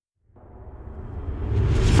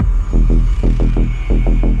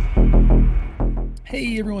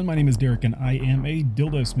Hey everyone, my name is Derek and I am a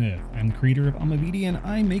Dildo Smith. I'm the creator of Amavidi and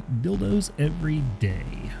I make dildos every day.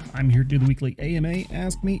 I'm here to do the weekly AMA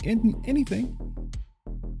Ask Me Anything.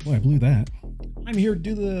 Boy, I blew that. I'm here to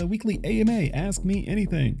do the weekly AMA Ask Me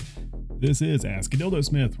Anything. This is Ask a Dildo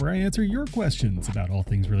Smith, where I answer your questions about all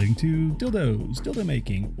things relating to dildos, dildo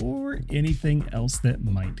making, or anything else that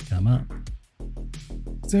might come up.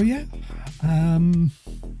 So yeah,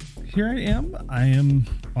 here I am. I am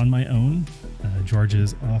on my own. George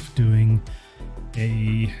is off doing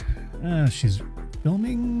she's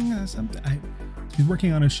filming something. She's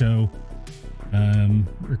working on a show.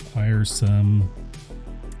 Requires some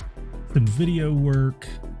video work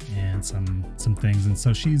and some things, and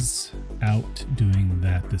so she's out doing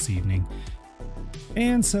that this evening.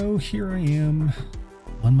 And so here I am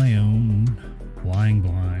on my own, flying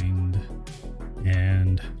blind,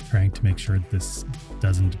 and trying to make sure this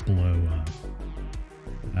doesn't blow up.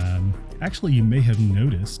 Actually, you may have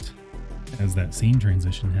noticed as that scene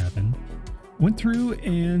transition happened, went through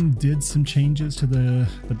and did some changes to the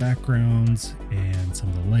backgrounds and some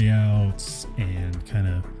of the layouts and kind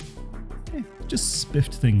of just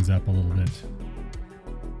spiffed things up a little bit.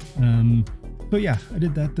 But yeah, I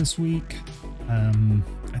did that this week. I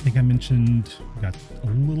think I mentioned got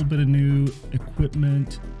a little bit of new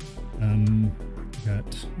equipment.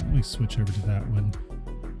 Let me switch over to that one.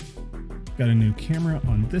 Got a new camera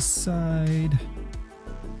on this side,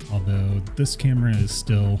 although this camera is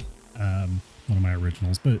still one of my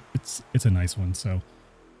originals, but it's a nice one, so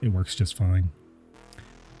it works just fine.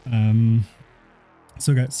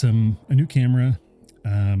 So got a new camera,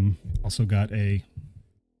 also got a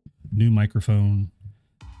new microphone.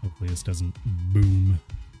 Hopefully this doesn't boom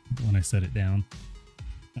when I set it down.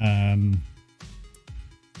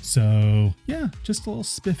 So yeah, just a little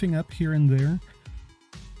spiffing up here and there.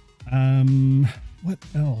 What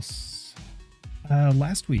else?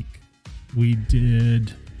 Last week we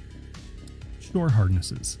did shore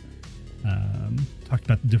harnesses. Talked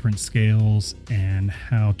about the different scales and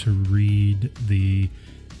how to read the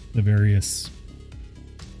various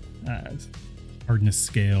hardness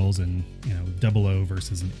scales, and double O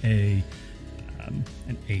versus an A, an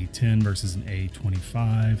A10 versus an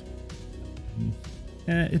A25,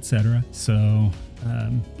 etc. So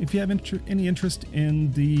if you have any interest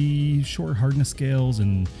in the shore hardness scales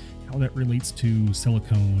and how that relates to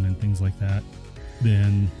silicone and things like that,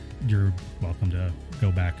 then you're welcome to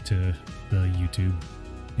go back to the YouTube.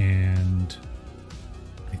 And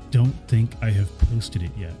I don't think I have posted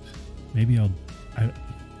it yet. Maybe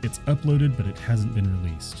it's uploaded, but it hasn't been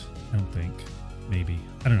released. I don't think. Maybe.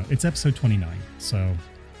 I don't know. It's episode 29. So,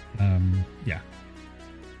 yeah.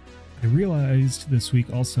 I realized this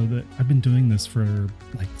week also that I've been doing this for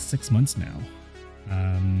like 6 months now.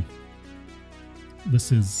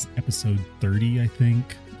 This is episode 30, I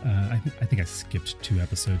think. I think I skipped 2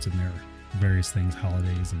 episodes in there, various things,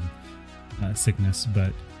 holidays and sickness.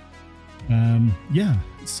 But yeah,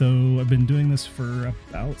 so I've been doing this for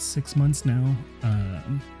about 6 months now,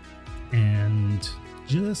 and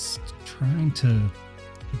just trying to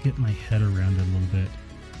get my head around it a little bit.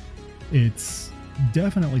 It's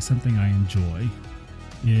definitely something I enjoy.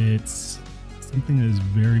 It's something that is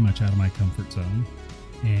very much out of my comfort zone,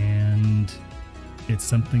 and it's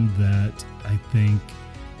something that I think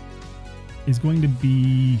is going to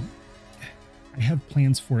be, I have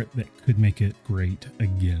plans for it that could make it great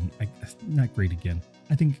again. Not great again.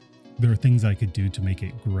 I think there are things I could do to make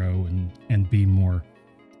it grow and be more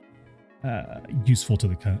useful to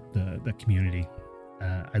the community.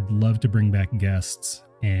 I'd love to bring back guests,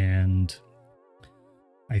 and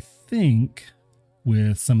I think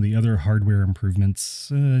with some of the other hardware improvements,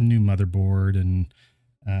 new motherboard, and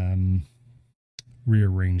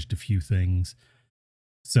rearranged a few things.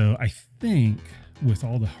 So I think with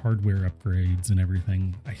all the hardware upgrades and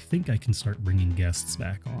everything, I think I can start bringing guests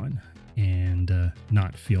back on and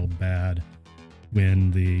not feel bad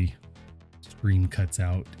when the screen cuts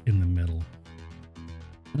out in the middle.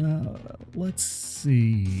 Let's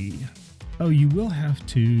see. Oh, you will have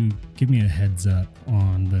to give me a heads up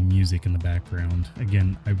on the music in the background.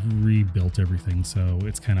 Again, I've rebuilt everything, so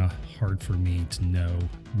it's kind of hard for me to know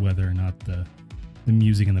whether or not the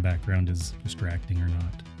music in the background is distracting or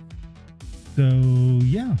not. So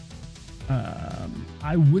yeah,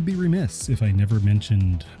 I would be remiss if I never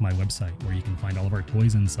mentioned my website where you can find all of our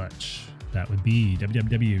toys and such. That would be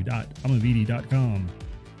www.amavidi.com.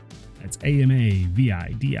 That's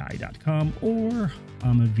amavidi.com or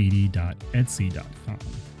amavidi.etsy.com.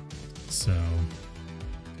 So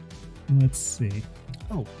let's see.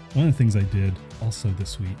 Oh, one of the things I did also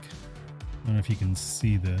this week, I don't know if you can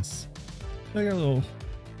see this. I got a little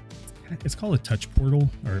it's called a touch portal,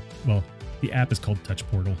 or well, the app is called Touch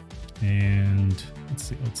Portal. And let's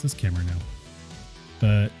see, it's this camera now.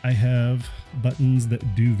 But I have buttons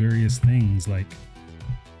that do various things, like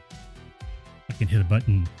I can hit a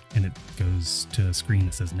button and it goes to a screen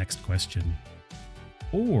that says next question.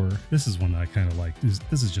 Or this is one that I kind of like.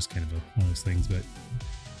 This is just kind of one of those things, but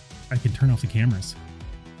I can turn off the cameras.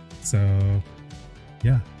 So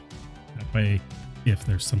yeah, that way, if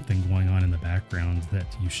there's something going on in the background that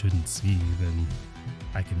you shouldn't see, then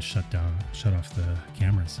I can shut off the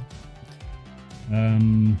cameras.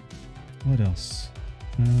 What else?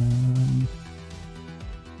 There's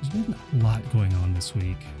been a lot going on this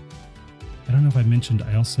week. I don't know if I mentioned,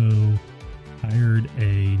 I also hired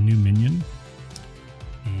a new minion,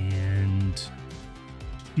 and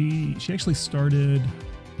she actually started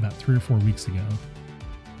about 3 or 4 weeks ago,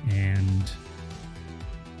 and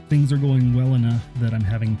things are going well enough that I'm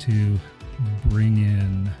having to bring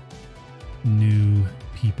in new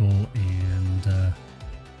people and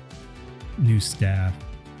new staff.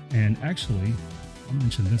 And actually, I'll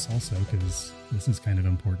mention this also because this is kind of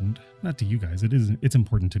important. Not to you guys, it's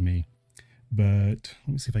important to me. But let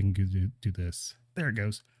me see if I can do this. There it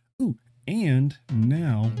goes. Ooh, and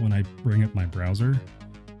now when I bring up my browser,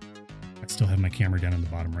 I still have my camera down in the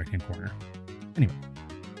bottom right-hand corner. Anyway,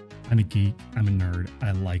 I'm a geek, I'm a nerd,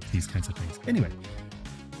 I like these kinds of things. Anyway,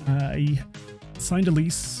 I signed a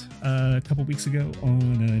lease a couple weeks ago on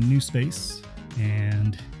a new space,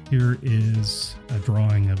 and here is a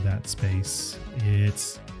drawing of that space.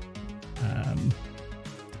 It's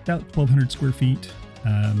about 1,200 square feet.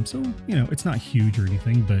 So, you know, it's not huge or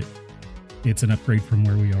anything, but it's an upgrade from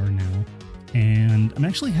where we are now. And I'm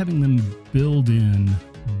actually having them build in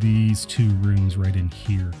these 2 rooms right in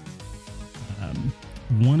here.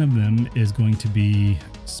 One of them is going to be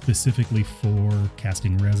specifically for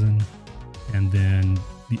casting resin, and then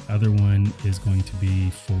the other one is going to be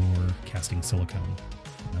for casting silicone,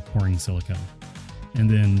 pouring silicone. And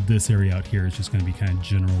then this area out here is just going to be kind of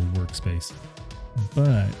general workspace.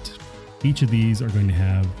 But each of these are going to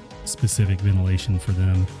have specific ventilation for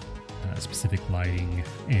them, specific lighting,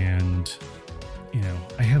 and, you know,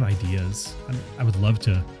 I have ideas. I would love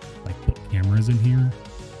to like put cameras in here,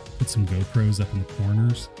 put some GoPros up in the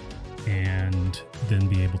corners, and then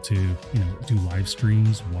be able to, you know, do live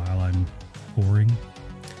streams while I'm pouring.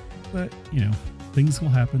 But, you know, things will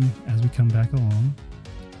happen as we come back along.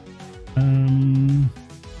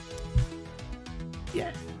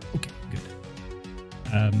 Yeah. Okay, good.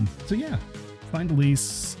 So yeah, find a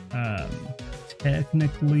lease.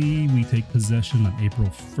 Technically, we take possession on April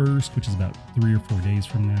 1st, which is about 3 or 4 days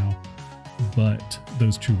from now. But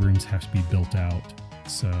those 2 rooms have to be built out.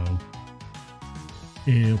 So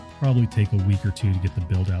it'll probably take a week or 2 to get the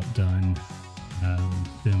build out done.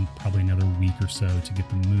 Then probably another week or so to get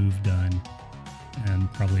the move done.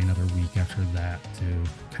 And probably another week after that to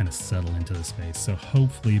kind of settle into the space. So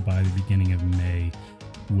hopefully by the beginning of May,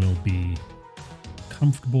 we'll be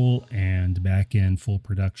comfortable and back in full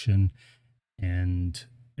production, and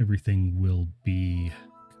everything will be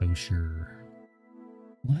kosher.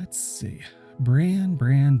 Let's see. Bran.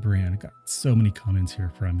 I got so many comments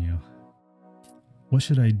here from you. What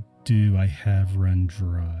should I do? I have run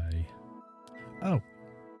dry. Oh,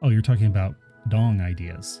 you're talking about dong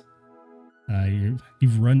ideas.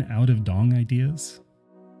 You've run out of dong ideas?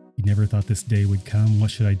 You never thought this day would come.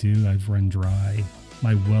 What should I do? I've run dry.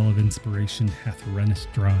 My well of inspiration hath runneth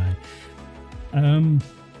dry.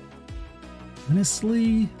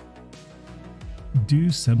 Honestly, do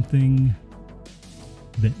something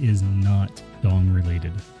that is not dong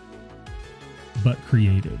related, but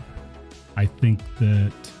creative. I think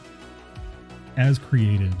that as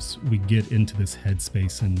creatives, we get into this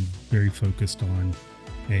headspace and very focused on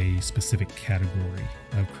a specific category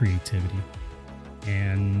of creativity,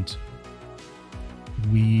 and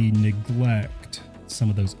we neglect some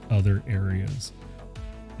of those other areas.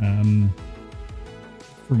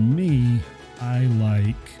 For me, I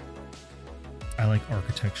like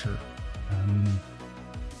architecture.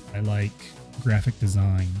 I like graphic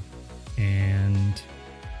design, and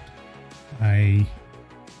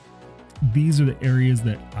these are the areas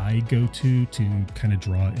that I go to kind of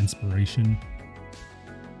draw inspiration,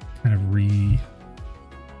 kind of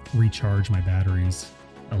recharge my batteries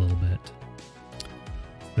a little bit.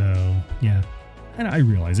 So yeah, and I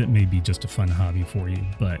realize it may be just a fun hobby for you,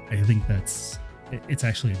 but I think it's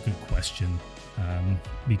actually a good question,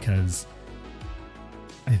 because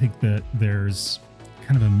I think that there's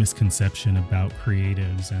kind of a misconception about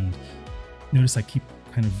creatives, and notice I keep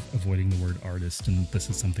kind of avoiding the word artist, and this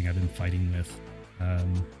is something I've been fighting with,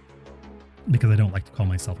 because I don't like to call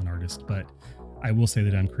myself an artist, but I will say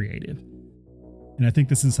that I'm creative. And I think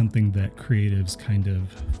this is something that creatives kind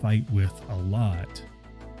of fight with a lot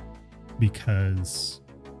because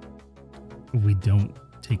we don't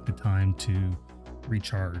take the time to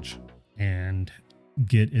recharge and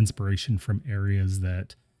get inspiration from areas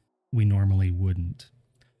that we normally wouldn't.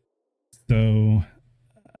 So,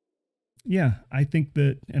 yeah, I think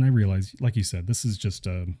that, and I realize, like you said, this is just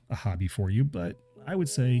a hobby for you, but I would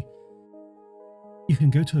say you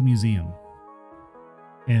can go to a museum.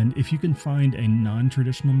 And if you can find a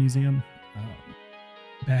non-traditional museum,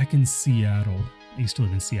 back in Seattle, I used to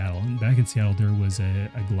live in Seattle, and back in Seattle, there was a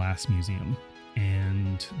glass museum,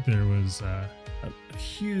 and there was a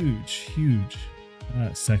huge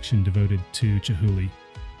section devoted to Chihuly,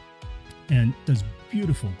 and does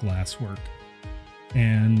beautiful glass work.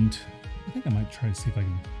 And I think I might try to see if I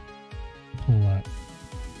can pull up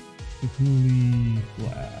Chihuly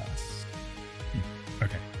glass.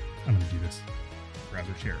 Okay, I'm gonna do this.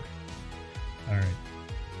 Browser share. All right,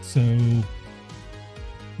 so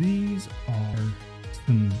these are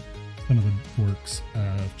some of the works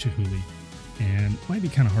of Chihuly, and it might be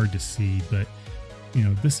kind of hard to see, but you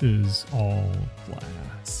know, this is all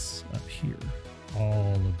glass up here.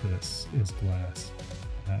 All of this is glass.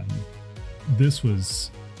 This was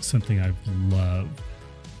something I've loved.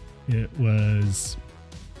 It was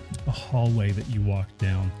a hallway that you walked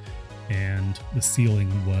down, and the ceiling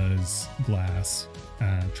was glass,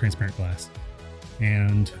 transparent glass.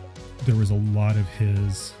 And there was a lot of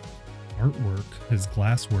his artwork, his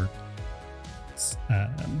glass work,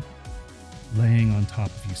 laying on top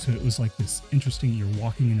of you. So it was like this interesting, you're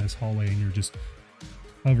walking in this hallway and you're just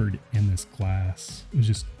covered in this glass. It was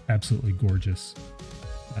just absolutely gorgeous.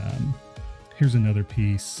 Here's another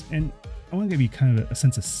piece, and I want to give you kind of a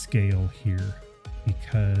sense of scale here,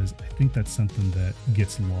 because I think that's something that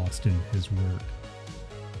gets lost in his work.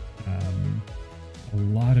 A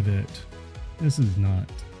lot of it, this is not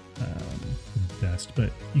the best,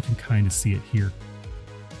 but you can kind of see it here.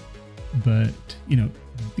 But, you know,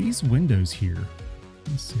 these windows here,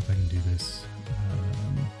 let's see if I can do this,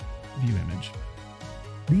 view image.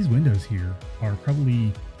 These windows here are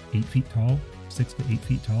probably 8 feet tall, 6 to 8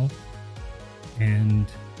 feet tall. And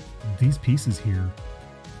these pieces here,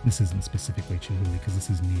 this isn't specifically Chihuly because this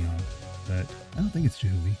is neon, but I don't think it's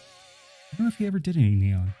Chihuly. I don't know if he ever did any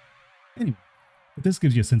neon. Anyway, but this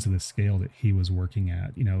gives you a sense of the scale that he was working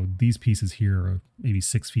at. You know, these pieces here are maybe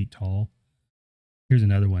 6 feet tall. Here's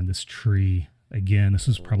another one, this tree. Again, this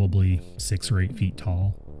was probably 6 or 8 feet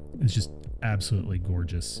tall. It's just absolutely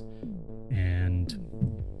gorgeous. And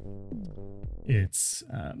it's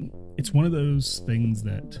one of those things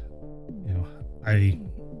that, you know, I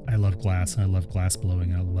love glass, and I love glass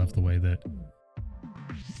blowing. I love the way that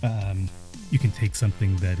you can take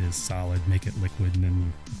something that is solid, make it liquid, and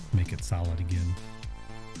then make it solid again.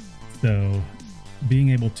 So being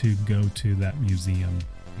able to go to that museum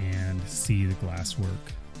and see the glass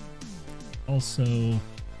work. Also,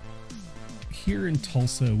 here in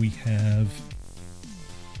Tulsa, we have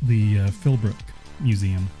the Philbrook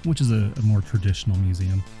Museum, which is a more traditional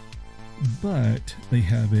museum, but they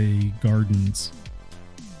have a gardens,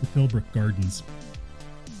 the Philbrook Gardens,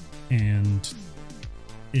 and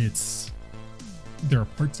there are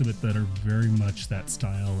parts of it that are very much that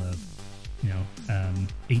style of, you know,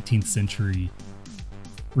 18th century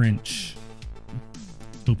French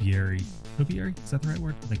topiary. Topiary? Is that the right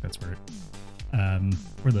word? I think that's right.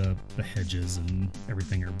 Where the hedges and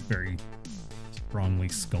everything are very strongly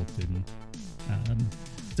sculpted, and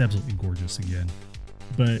it's absolutely gorgeous again.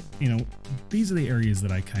 But, you know, these are the areas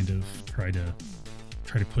that I kind of try to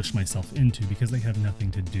push myself into, because they have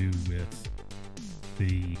nothing to do with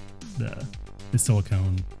the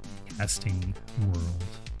silicone casting world.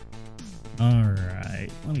 All right,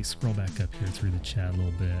 let me scroll back up here through the chat a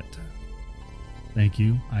little bit. Thank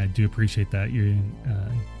you. I do appreciate that. You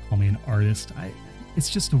call me an artist. It's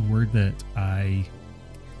just a word that I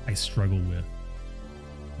struggle with.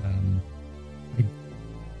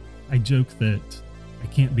 I joke that I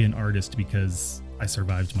can't be an artist because I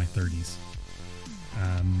survived my 30s.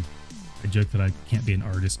 I joke that I can't be an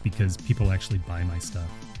artist because people actually buy my stuff.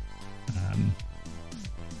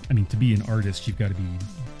 I mean, to be an artist, you've got to be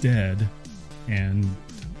dead and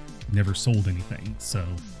never sold anything. So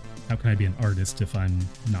how can I be an artist if I'm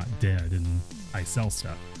not dead and I sell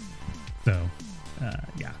stuff? So,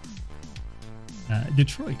 yeah.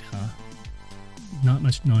 Detroit, huh? Not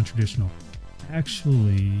much non-traditional.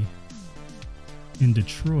 Actually, in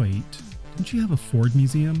Detroit, don't you have a Ford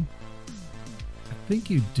museum? I think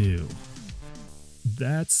you do.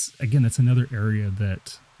 That's another area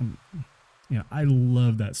that, you know, I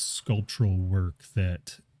love that sculptural work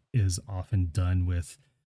that is often done with,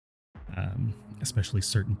 especially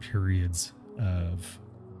certain periods of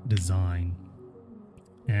design.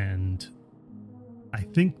 And I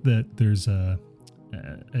think that there's at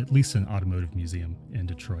least an automotive museum in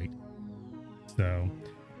Detroit. So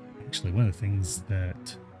actually, one of the things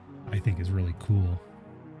that I think is really cool,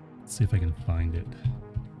 let's see if I can find it.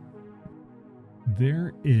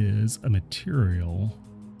 There is a material,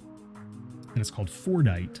 and it's called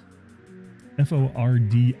Fordite,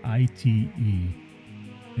 Fordite.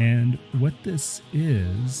 And what this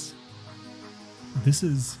is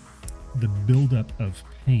the buildup of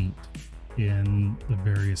paint in the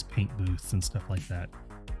various paint booths and stuff like that.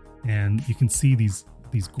 And you can see these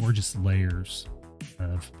gorgeous layers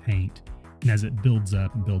of paint. And as it builds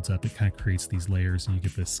up and builds up, it kind of creates these layers, and you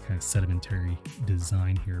get this kind of sedimentary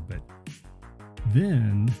design here. But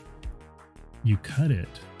then you cut it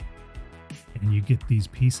and you get these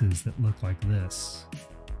pieces that look like this.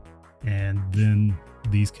 And then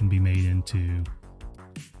these can be made into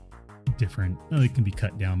different, they can be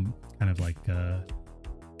cut down kind of like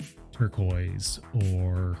turquoise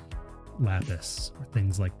or lapis or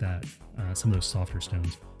things like that, some of those softer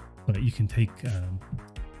stones. But you can take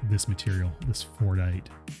this material, this Fordite,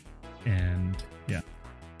 and yeah.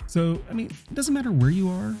 So, I mean, it doesn't matter where you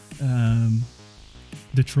are.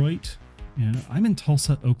 Detroit, I'm in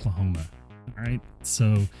Tulsa, Oklahoma. All right.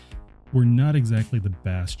 So we're not exactly the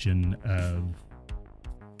bastion of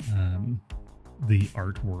the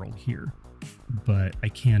art world here, but I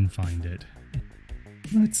can find it.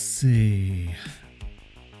 Let's see.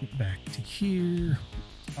 Get back to here.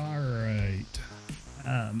 All right.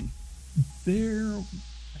 I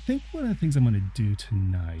think one of the things I'm going to do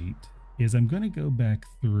tonight is I'm going to go back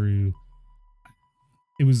through.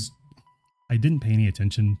 I didn't pay any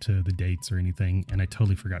attention to the dates or anything, and I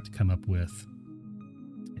totally forgot to come up with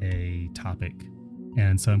a topic.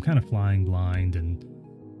 And so I'm kind of flying blind and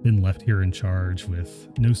been left here in charge with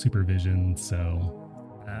no supervision. So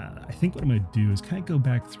I think what I'm going to do is kind of go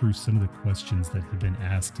back through some of the questions that have been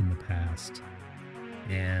asked in the past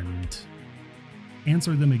and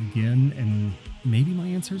answer them again. And maybe my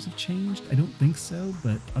answers have changed. I don't think so,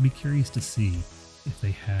 but I'll be curious to see if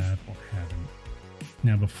they have or haven't.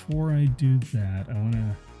 Now, before I do that, I want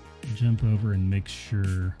to jump over and make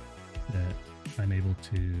sure that I'm able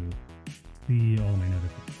to see all my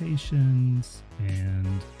notifications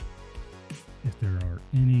and if there are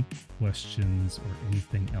any questions or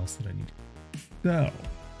anything else that I need. So,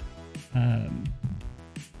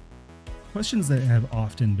 questions that have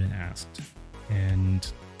often been asked,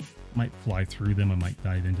 and I might fly through them, I might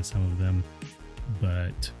dive into some of them,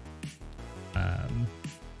 but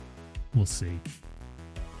we'll see.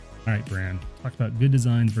 All right, Bran, talk about good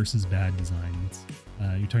designs versus bad designs.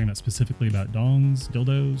 You're talking about specifically about dongs,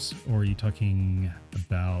 dildos, or are you talking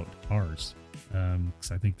about cars?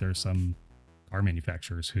 Because I think there are some car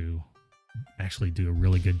manufacturers who actually do a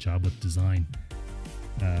really good job with design.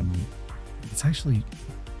 It's actually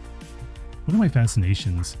one of my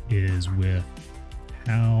fascinations is with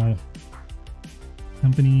how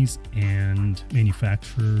companies and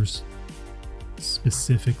manufacturers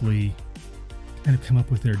specifically kind of come up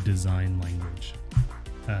with their design language.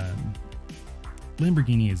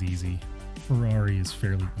 Lamborghini is easy. Ferrari is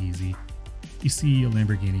fairly easy. You see a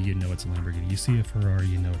Lamborghini, you know it's a Lamborghini. You see a Ferrari,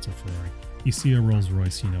 you know it's a Ferrari. You see a Rolls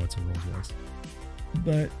Royce, you know it's a Rolls Royce.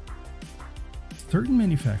 But certain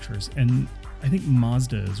manufacturers, and I think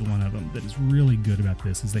Mazda is one of them that is really good about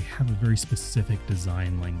this, is they have a very specific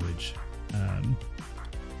design language.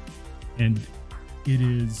 And it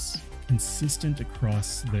is consistent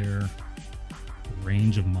across their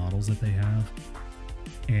range of models that they have.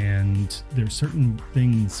 And there's certain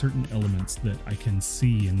things, certain elements that I can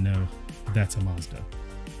see and know that's a Mazda.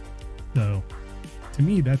 So to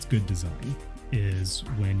me, that's good design, is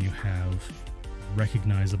when you have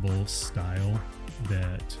recognizable style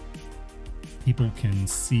that people can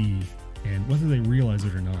see, and whether they realize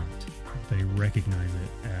it or not, they recognize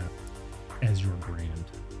it as your brand.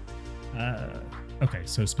 Okay,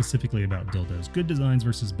 so specifically about dildos, good designs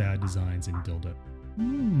versus bad designs in dildo.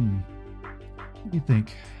 What do you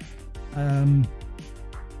think? I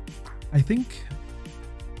think,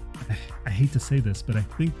 I hate to say this, but I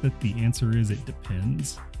think that the answer is it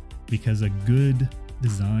depends, because a good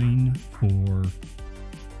design for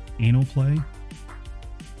anal play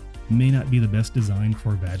may not be the best design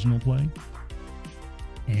for vaginal play.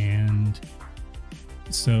 And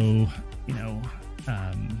so,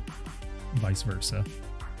 vice versa.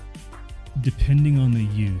 Depending on the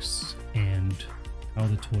use and how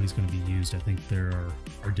the toy is going to be used, I think there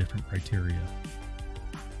are different criteria.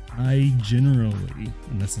 I generally,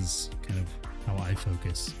 and this is kind of how I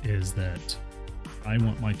focus is that I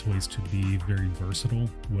want my toys to be very versatile,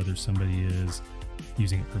 whether somebody is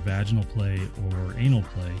using it for vaginal play or anal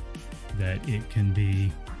play, that it can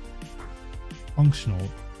be functional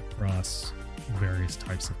across various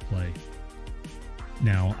types of play.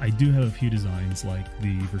 Now, I do have a few designs like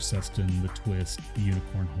the Verseston, the Twist, the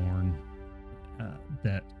Unicorn Horn,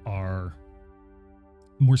 that are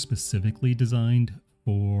more specifically designed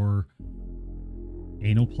for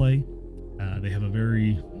anal play. They have a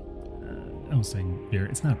very, I don't say very,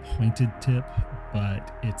 it's not a pointed tip,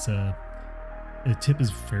 but the tip is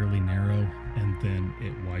fairly narrow and then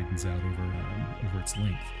it widens out over its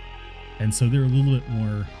length. And so they're a little bit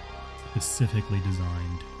more specifically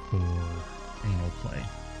designed for anal play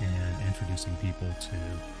and introducing people to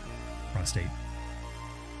prostate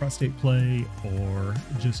play or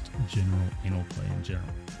just general anal play in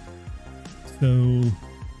general. So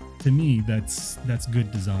to me, that's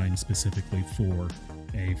good design specifically for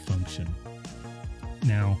a function.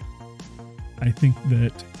 Now, I think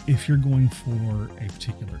that if you're going for a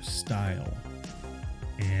particular style,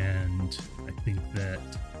 and I think that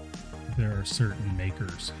there are certain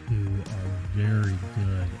makers who are very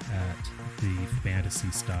good at the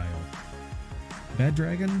fantasy style. Bad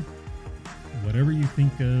Dragon, whatever you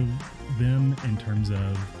think of them in terms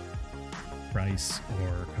of price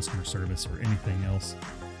or customer service or anything else,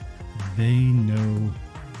 they know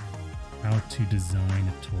how to design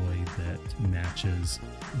a toy that matches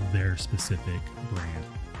their specific brand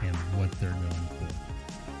and what they're going for.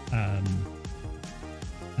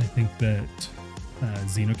 I think that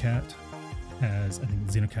Xenocat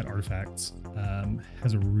Xenocat Artifacts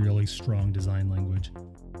has a really strong design language.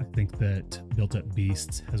 I think that Built Up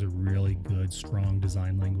Beasts has a really good, strong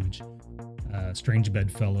design language. Strange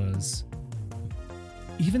Bedfellows,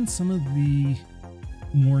 even some of the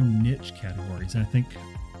more niche categories. And I think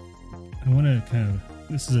I want to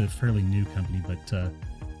this is a fairly new company, but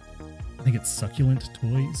I think it's Succulent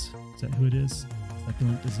Toys. Is that who it is?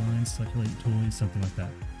 Succulent Designs, Succulent Toys, something like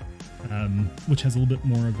that. Which has a little bit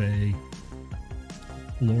more of a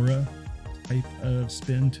Flora type of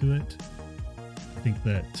spin to it. I think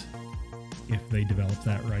that if they develop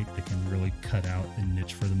that right, they can really cut out a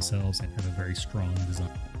niche for themselves and have a very strong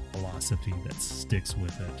design philosophy that sticks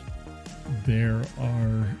with it. There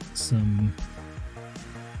are some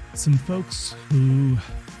folks who,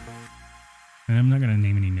 and I'm not going to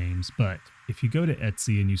name any names, but if you go to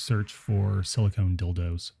Etsy and you search for silicone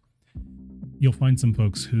dildos, you'll find some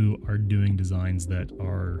folks who are doing designs that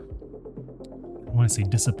are, I want to say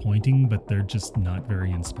disappointing, but they're just not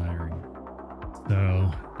very inspiring.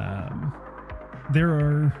 So there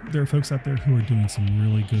are folks out there who are doing some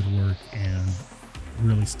really good work and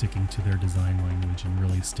really sticking to their design language and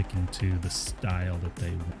really sticking to the style that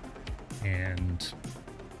they want. And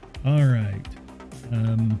all right,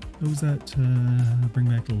 what was that? Bring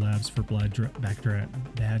Back the Labs for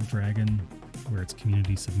Bad Dragon, where it's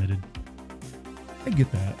community submitted. I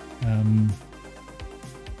get that.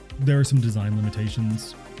 There are some design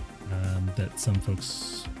limitations that some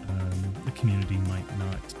folks, the community might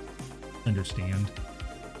not understand.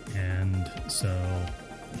 And so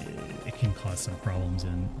it can cause some problems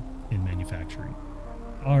in manufacturing.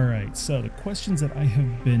 All right, so the questions that I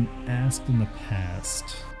have been asked in the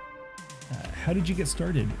past. How did you get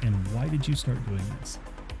started and why did you start doing this?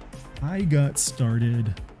 I got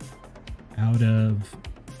started out of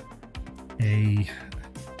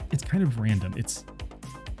it's kind of random.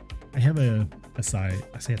 I have a side,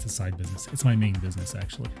 I say it's a side business. It's my main business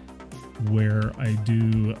actually, where I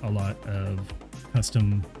do a lot of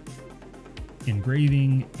custom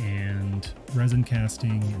engraving and resin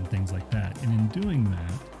casting and things like that. And in doing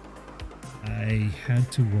that, I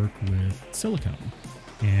had to work with silicone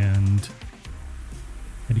and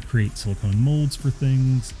had to create silicone molds for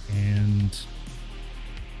things. And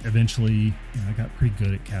eventually, I got pretty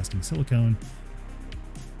good at casting silicone.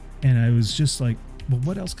 And I was just like, well,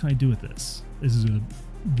 what else can I do with this? This is a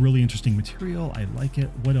really interesting material. I like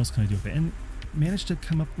it. What else can I do with it? And managed to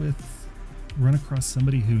run across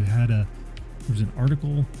somebody who had there was an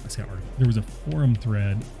article, there was a forum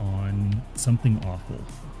thread on Something Awful.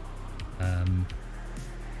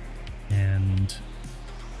 And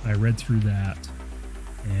I read through that,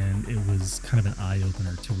 and it was kind of an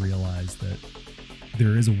eye-opener to realize that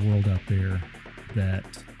there is a world out there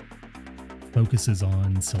that focuses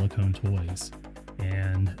on silicone toys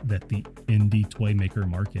and that the indie toy maker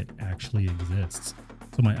market actually exists.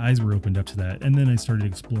 So my eyes were opened up to that. And then I started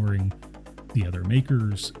exploring the other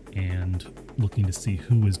makers and looking to see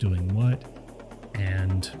who was doing what,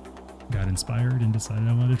 and got inspired and decided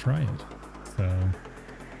I wanted to try it. So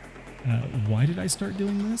why did I start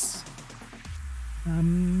doing this?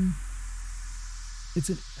 Um, it's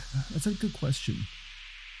a that's a good question.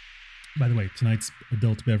 By the way, tonight's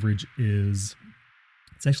adult beverage is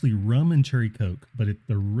it's actually rum and cherry coke, but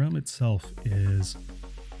the rum itself is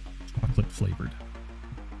chocolate flavored.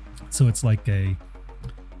 So it's like a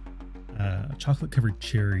chocolate covered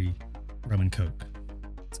cherry rum and coke.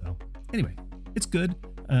 So anyway, it's good.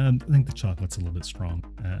 I think the chocolate's a little bit strong.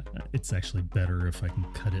 It's actually better if I can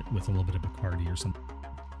cut it with a little bit of Bacardi or something.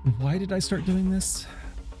 Why did I start doing this?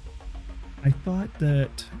 I thought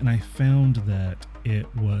that, and I found that it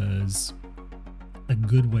was a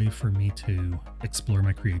good way for me to explore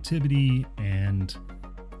my creativity, and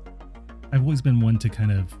I've always been one to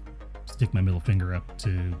kind of stick my middle finger up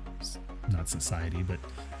to, not society, but,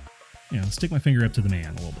 stick my finger up to the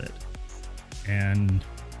man a little bit. And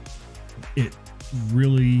it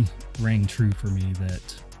really rang true for me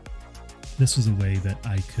that this was a way that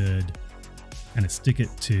I could kind of stick it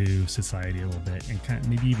to society a little bit and kind of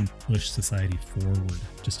maybe even push society forward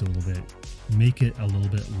just a little bit, make it a little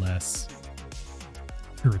bit less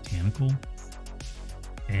puritanical.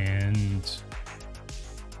 And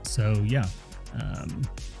so, yeah,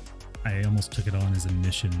 I almost took it on as a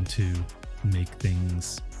mission to make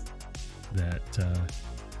things that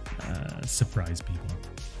surprise people.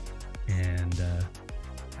 And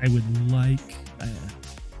I would I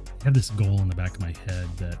have this goal in the back of my head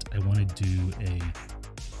that I want to do a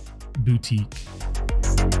boutique,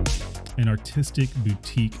 an artistic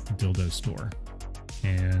boutique dildo store.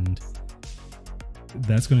 And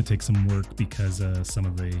that's going to take some work because of some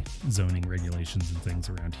of the zoning regulations and things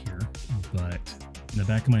around here. But in the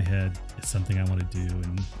back of my head, it's something I want to do,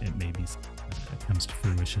 and it maybe comes to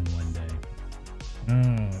fruition one day.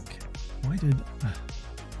 Okay. Why did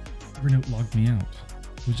Evernote log me out?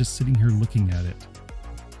 I was just sitting here looking at it,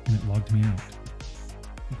 and it logged me out.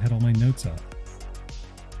 It had all my notes up.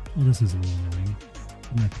 Well, this is a little annoying.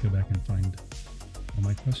 I'm going to have to go back and find all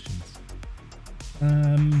my questions.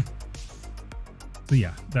 So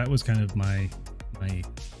yeah, that was kind of my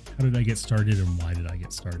how did I get started and why did I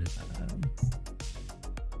get started?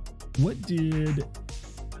 What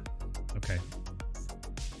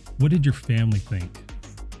did your family think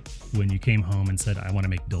when you came home and said, I want to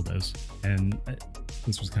make dildos? And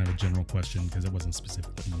this was kind of a general question because it wasn't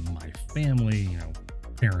specifically my family,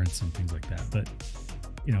 parents and things like that. But,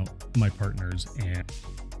 my partners and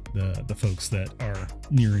the folks that are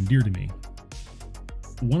near and dear to me.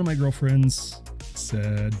 One of my girlfriends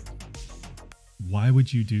said, why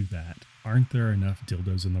would you do that? Aren't there enough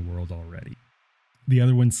dildos in the world already? The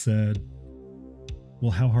other one said,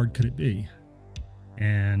 well, how hard could it be?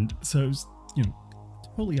 And so it was,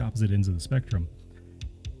 totally opposite ends of the spectrum.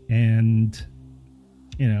 And,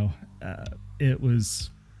 it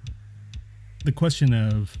was the question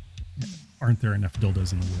of, aren't there enough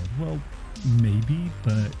dildos in the world? Well, maybe,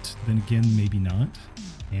 but then again, maybe not.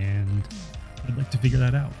 And I'd like to figure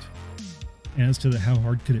that out. As to how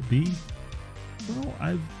hard could it be? Well,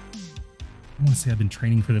 I want to say I've been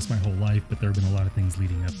training for this my whole life, but there have been a lot of things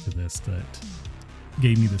leading up to this that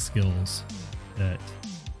gave me the skills that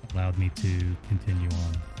allowed me to continue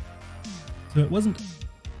on. So it wasn't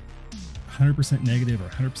 100% negative or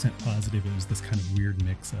 100% positive. It was this kind of weird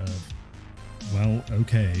mix of, well,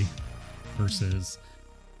 okay, versus,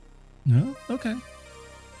 no, okay.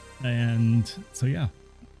 And so, yeah.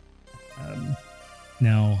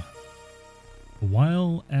 Now, a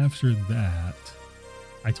while after that,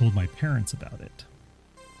 I told my parents about it.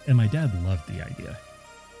 And my dad loved the idea.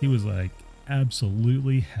 He was like,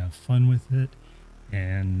 absolutely, have fun with it.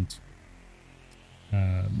 And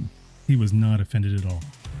he was not offended at all.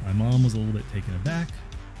 My mom was a little bit taken aback.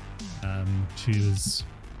 She was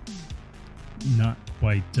not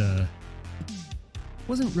quite,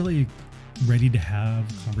 wasn't really ready to have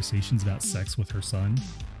conversations about sex with her son,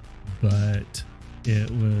 but it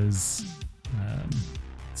was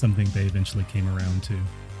something they eventually came around to.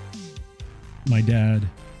 My dad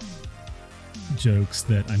jokes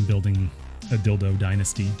that I'm building a dildo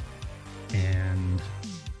dynasty, and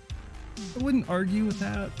I wouldn't argue with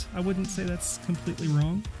that. I wouldn't say that's completely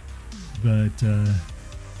wrong, but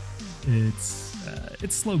it's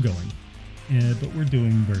slow going. But we're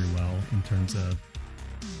doing very well in terms of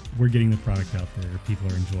we're getting the product out there,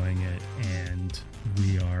 people are enjoying it, and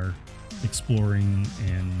we are exploring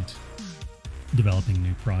and developing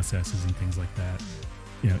new processes and things like that.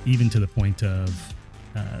 Even to the point of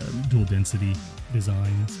dual density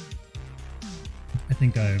designs. I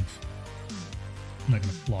think I'm not going to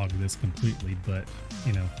flog this completely, but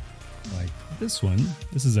like this one,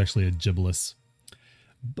 this is actually a gibless,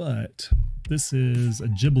 but this is a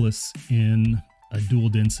gibless in a dual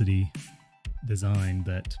density design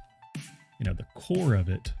that, the core of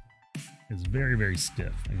it is very, very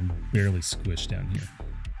stiff. I can barely squish down here.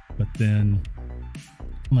 But then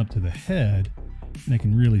come up to the head and I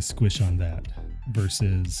can really squish on that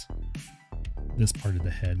versus this part of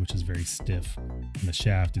the head, which is very stiff, and the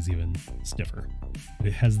shaft is even stiffer. But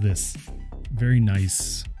it has this very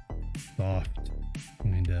nice, soft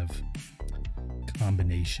kind of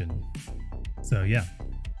combination. So yeah,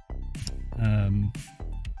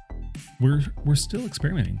 we're still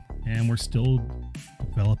experimenting and we're still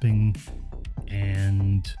developing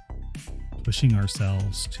and pushing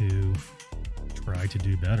ourselves to try to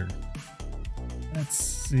do better. Let's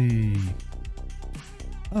see.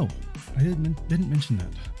 Oh, I didn't mention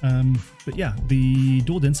that. But yeah, the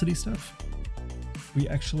dual density stuff. We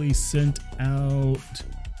actually sent out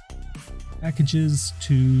packages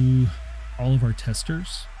to all of our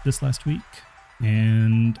testers this last week,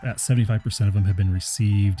 and at 75% of them have been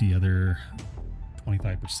received. The other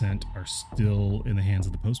 25% are still in the hands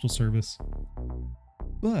of the Postal Service.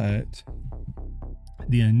 But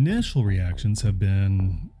the initial reactions have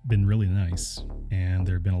been really nice, and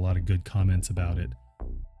there have been a lot of good comments about it.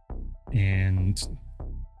 And,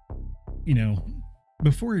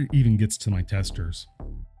 before it even gets to my testers,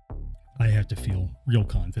 I have to feel real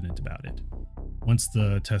confident about it. Once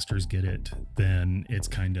the testers get it, then it's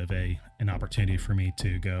kind of an opportunity for me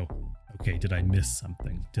to go, okay, did I miss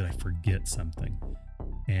something? Did I forget something?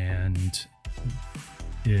 And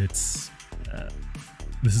it's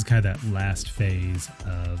this is kind of that last phase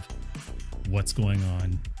of what's going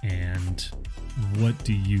on and what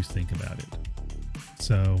do you think about it?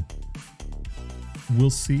 So we'll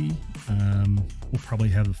see. We'll probably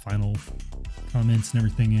have the final comments and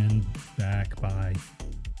everything in back by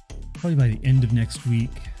the end of next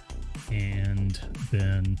week. And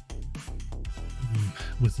then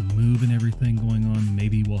with the move and everything going on,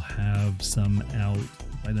 maybe we'll have some out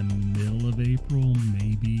by the middle of April.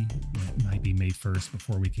 Maybe it might be May 1st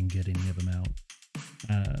before we can get any of them out.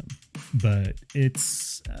 But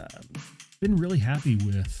it's been really happy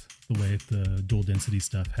with the way the dual density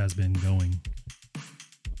stuff has been going.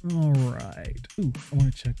 All right. Ooh, I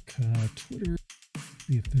want to check Twitter,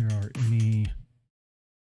 see if there are any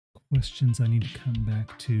questions I need to come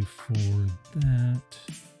back to for that.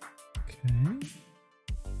 Okay.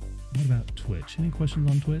 What about Twitch? Any questions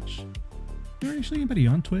on Twitch? Is there actually anybody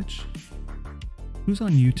on Twitch? Who's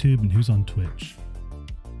on YouTube and who's on Twitch?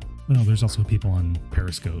 Well, there's also people on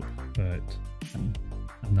Periscope, but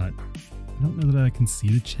I don't know that I can see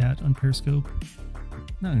the chat on Periscope.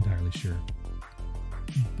 Not entirely sure.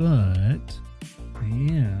 But I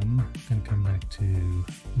am going to come back to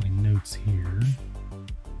my notes here.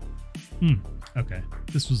 Okay.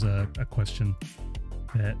 This was a question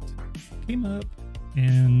that came up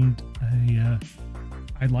and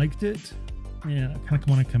I liked it. Yeah, I kind of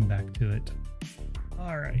want to come back to it.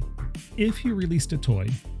 All right. If you released a toy,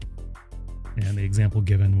 and the example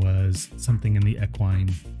given was something in the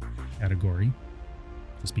equine category,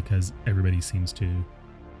 just because everybody seems to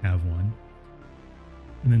have one,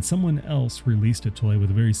 and then someone else released a toy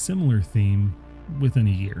with a very similar theme within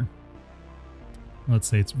a year. Let's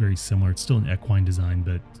say it's very similar. It's still an equine design,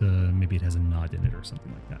 but maybe it has a knot in it or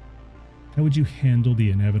something like that. How would you handle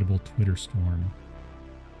the inevitable Twitter storm?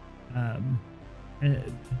 I'm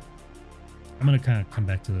going to kind of come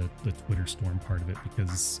back to the Twitter storm part of it,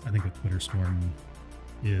 because I think the Twitter storm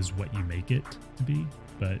is what you make it to be.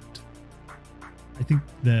 But I think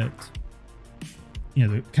that,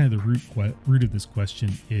 the root of this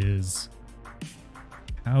question is,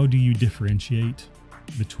 how do you differentiate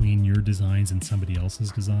between your designs and somebody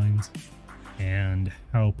else's designs? And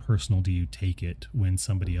how personal do you take it when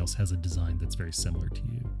somebody else has a design that's very similar to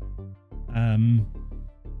you?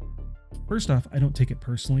 First off, I don't take it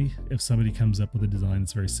personally if somebody comes up with a design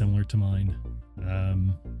that's very similar to mine.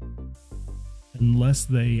 Unless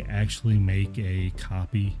they actually make a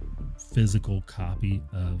physical copy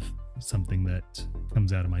of something that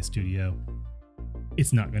comes out of my studio,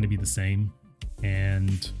 it's not going to be the same.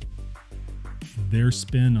 And their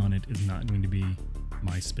spin on it is not going to be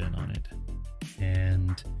my spin on it.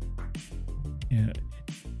 And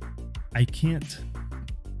I can't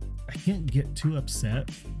get too upset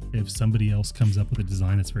if somebody else comes up with a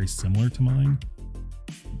design that's very similar to mine,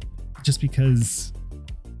 just because,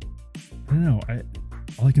 I don't know,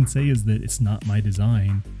 all I can say is that it's not my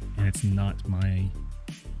design and it's not my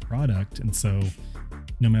product. And so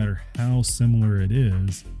no matter how similar it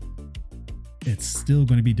is, it's still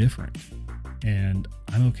going to be different. And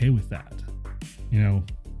I'm okay with that. Kind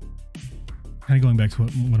of going back to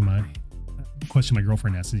one of my question my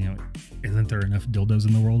girlfriend asked is, isn't there enough dildos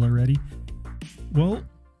in the world already? Well,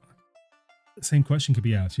 the same question could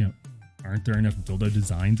be asked, Aren't there enough dildo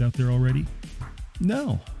designs out there already?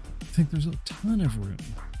 No. I think there's a ton of room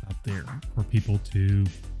out there for people to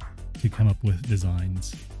come up with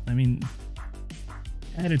designs. I mean,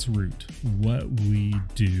 at its root, what we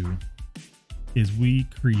do is we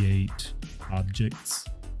create objects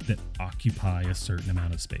that occupy a certain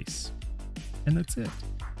amount of space. And that's it.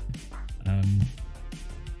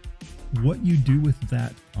 What you do with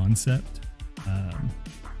that concept,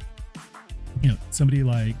 somebody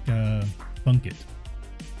like Funkit,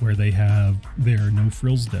 where they have their no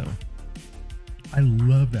frills dough. I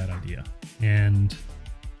love that idea. And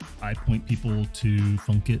I point people to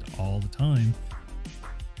Funkit all the time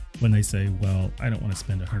when they say, well, I don't want to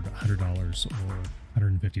spend $100 or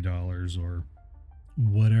 $150 or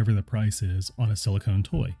whatever the price is on a silicone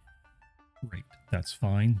toy. Great. That's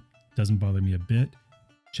fine. Doesn't bother me a bit.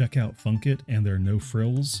 Check out Funkit and their no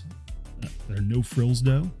frills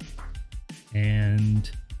dough,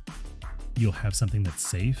 and you'll have something that's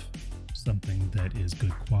safe, something that is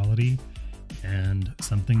good quality, and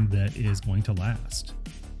something that is going to last.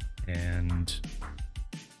 And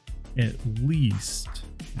at least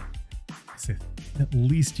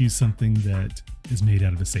use something that is made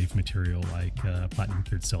out of a safe material like platinum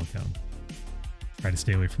cured silicone. Try to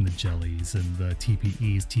stay away from the jellies and the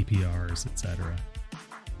TPEs, TPRs, etc.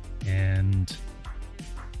 And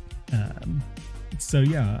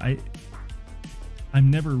I'm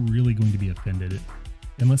never really going to be offended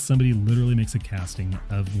unless somebody literally makes a casting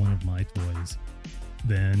of one of my toys.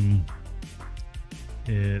 Then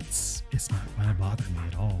it's not going to bother me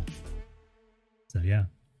at all. So yeah.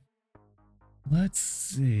 Let's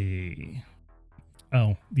see.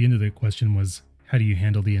 Oh, the end of the question was, how do you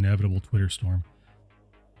handle the inevitable Twitter storm?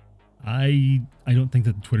 I don't think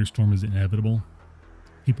that the Twitter storm is inevitable.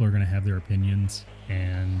 People are going to have their opinions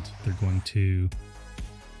and they're going to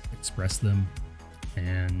express them,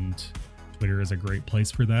 and Twitter is a great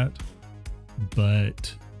place for that.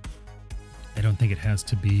 But I don't think it has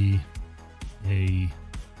to be a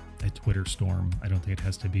Twitter storm. I don't think it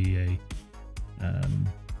has to be a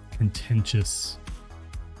contentious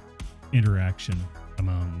interaction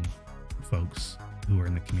among folks who are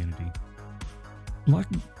in the community.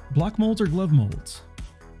 Block molds or glove molds?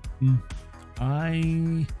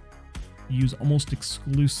 I use almost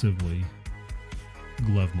exclusively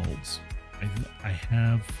glove molds. I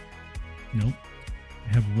have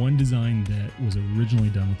one design that was originally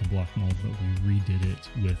done with a block mold, but we redid it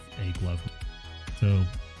with a glove. So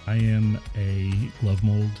I am a glove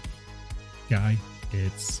mold guy.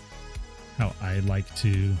 It's how I like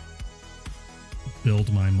to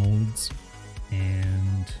build my molds,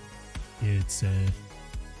 and it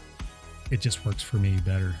just works for me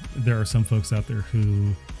better. There are some folks out there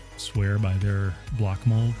who swear by their block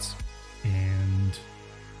molds, and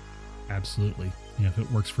absolutely, if it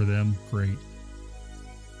works for them, great.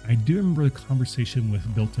 I do remember the conversation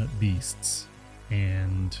with Built Up Beasts,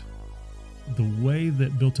 and the way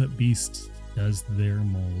that Built Up Beasts does their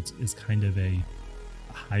molds is kind of a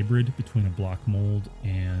hybrid between a block mold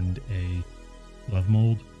and a glove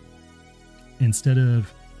mold. Instead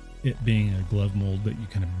of it being a glove mold that you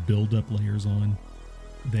kind of build up layers on,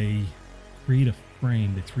 they create a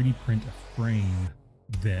frame, they 3D print a frame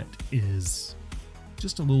that is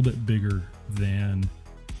just a little bit bigger than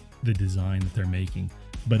the design that they're making,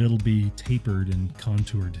 but it'll be tapered and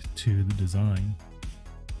contoured to the design,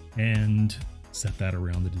 and set that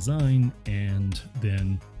around the design, and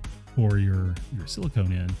then pour your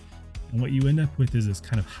silicone in. And what you end up with is this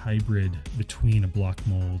kind of hybrid between a block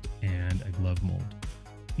mold and a glove mold.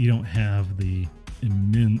 You don't have the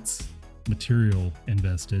immense material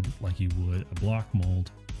invested like you would a block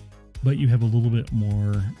mold, but you have a little bit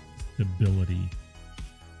more stability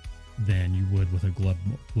than you would with a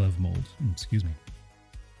glove mold. Excuse me.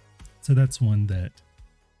 So that's one that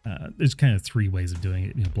there's kind of three ways of doing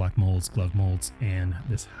it: block molds, glove molds, and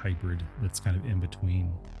this hybrid that's kind of in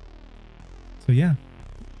between. So yeah.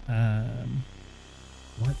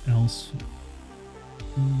 What else?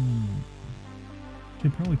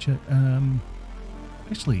 Should probably check.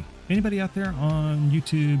 Actually, anybody out there on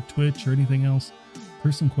YouTube, Twitch, or anything else,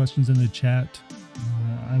 there's some questions in the chat.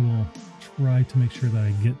 I will try to make sure that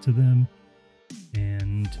I get to them.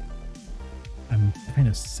 And I'm kind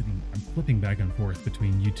of I'm flipping back and forth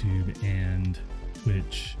between YouTube and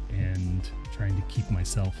Twitch and trying to keep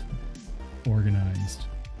myself organized.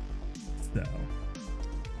 So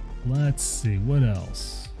let's see, what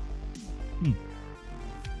else?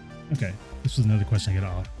 Okay, this was another question I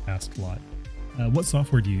get asked a lot. What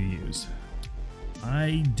software do you use?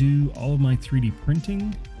 I do all of my 3D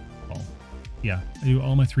printing. I do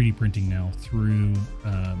all my 3D printing now through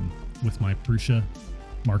with my Prusa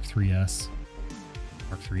Mark 3S,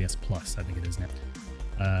 Mark 3S Plus, I think it is now.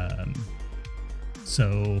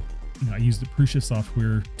 So, I use the Prusa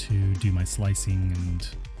software to do my slicing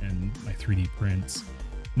and my 3D prints.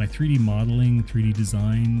 My 3D modeling, 3D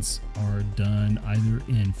designs are done either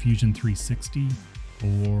in Fusion 360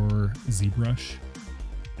 or ZBrush.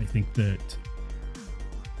 I think that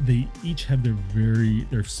they each have there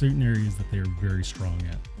are certain areas that they are very strong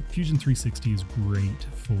at. Fusion 360 is great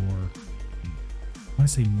for, I want to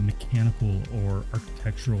say, mechanical or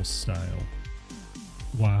architectural style,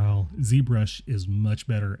 while ZBrush is much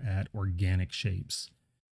better at organic shapes.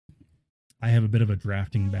 I have a bit of a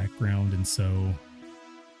drafting background, and so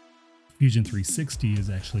Fusion 360 is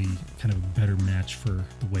actually kind of a better match for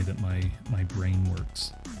the way that my brain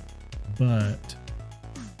works. But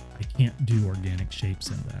I can't do organic shapes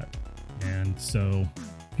in that. And so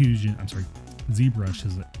ZBrush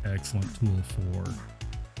is an excellent tool for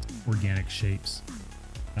organic shapes.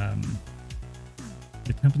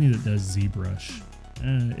 The company that does ZBrush,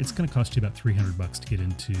 it's going to cost you about $300 to get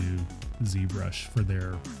into ZBrush for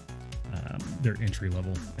their entry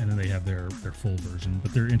level, and then they have their full version,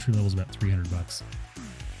 but their entry level is about $300.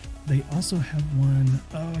 They also have one,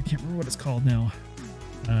 I can't remember what it's called now,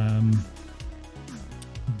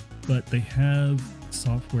 but they have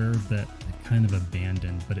software that I kind of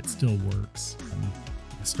abandoned, but it still works.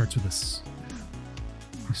 It starts with this.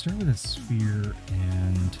 We start with a sphere,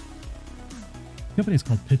 and the company is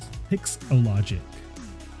called Pixologic,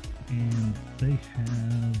 and they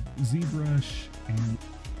have ZBrush, and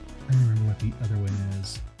I don't remember what the other one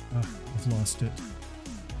is. I've lost it.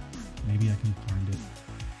 Maybe I can find it.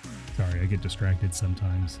 Sorry, I get distracted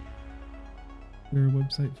sometimes. Is there a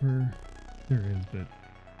website for? There is, but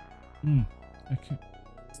I can't.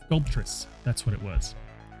 Sculptress. That's what it was.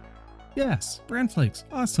 Yes, Brand Flakes.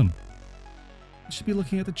 Awesome. You should be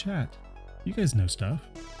looking at the chat. You guys know stuff.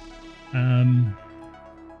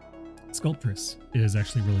 Sculptress is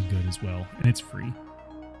actually really good as well, and it's free.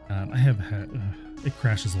 I have had it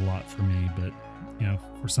crashes a lot for me, but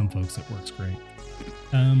for some folks it works great.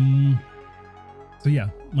 So yeah,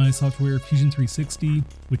 my software, Fusion 360,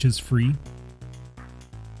 which is free.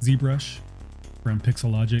 ZBrush from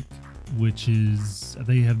Pixologic, which is,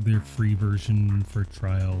 they have their free version for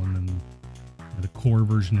trial, and then the core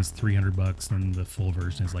version is $300, and the full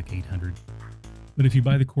version is like $800. But if you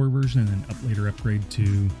buy the core version and then later upgrade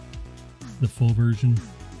to the full version,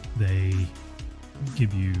 they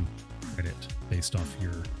give you credit based off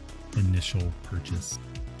your initial purchase.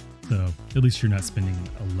 So at least you're not spending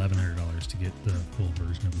 $1,100 to get the full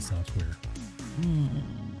version of the software.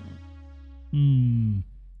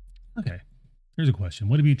 Okay, here's a question.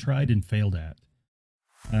 What have you tried and failed at?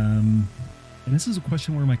 And this is a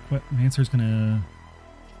question where my answer is going to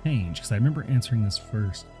change, because I remember answering this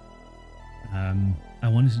first. I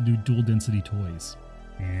wanted to do dual density toys,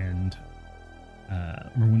 and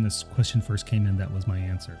remember when this question first came in, that was my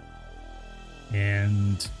answer.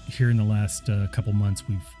 And here in the last couple months,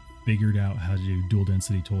 we've figured out how to do dual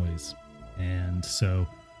density toys. And so,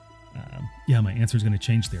 yeah, my answer is going to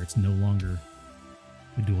change there. It's no longer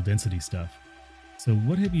the dual density stuff. So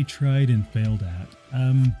what have you tried and failed at?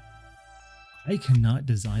 I cannot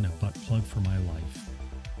design a butt plug for my life.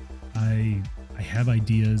 I have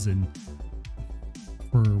ideas, and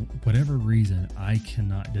for whatever reason, I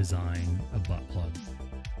cannot design a butt plug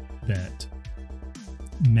that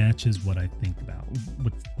matches what I think about,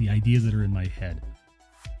 what the ideas that are in my head.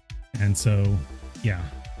 And so, yeah,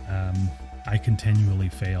 I continually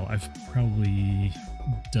fail. I've probably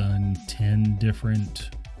done 10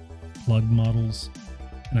 different plug models,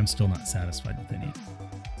 and I'm still not satisfied with any.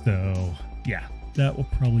 So, yeah, that will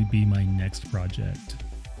probably be my next project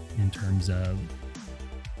in terms of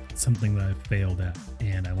something that I've failed at,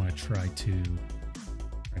 and I want to try to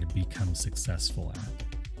become successful at.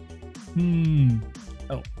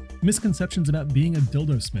 Oh, misconceptions about being a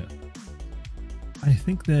dildo smith. I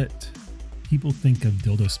think that people think of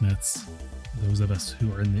dildo smiths, those of us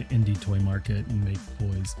who are in the indie toy market and make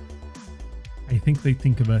toys, I think they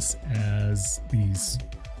think of us as these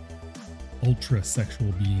ultra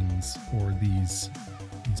sexual beings, or these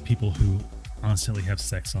people who constantly have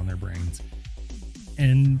sex on their brains.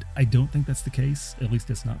 And I don't think that's the case. At least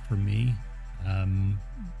it's not for me.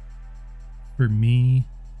 For me,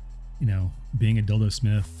 being a dildo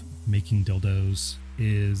smith, making dildos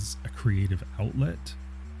is a creative outlet,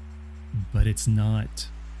 but it's not.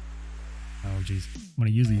 Oh geez, I'm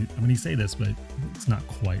gonna say this, but it's not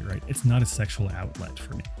quite right. It's not a sexual outlet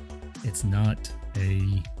for me. It's not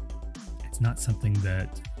something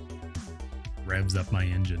that revs up my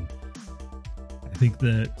engine. I think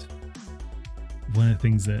that one of the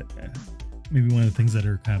things that maybe one of the things that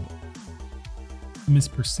are kind of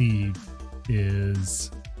misperceived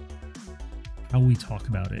is how we talk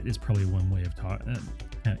about it is probably one way of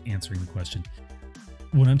answering the question.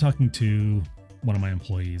 When I'm talking to one of my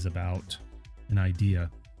employees about an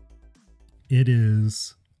idea, it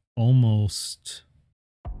is almost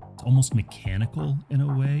mechanical in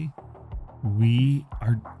a way.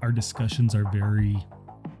 Our discussions are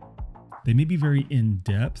they may be very in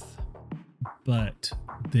depth, but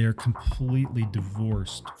they're completely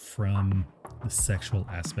divorced from the sexual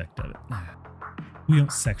aspect of it. We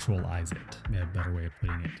don't sexualize it, maybe a better way of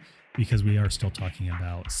putting it, because we are still talking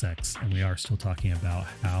about sex, and we are still talking about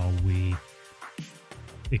how we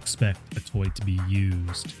expect a toy to be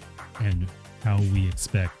used and how we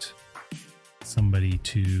expect somebody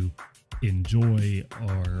to enjoy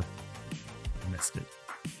or missed it.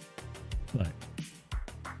 But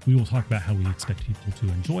we will talk about how we expect people to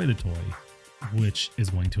enjoy the toy, which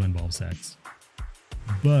is going to involve sex.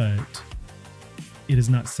 But it is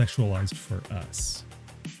not sexualized for us.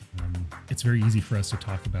 It's very easy for us to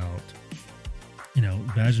talk about,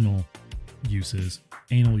 vaginal uses,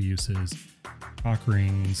 anal uses, cock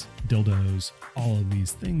rings, dildos, all of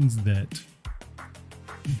these things that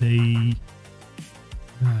they're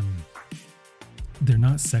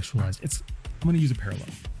not sexualized. I'm going to use a parallel.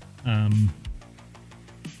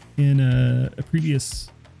 In a previous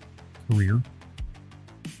career,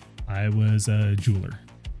 I was a jeweler,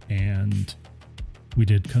 and we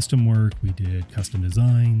did custom work, we did custom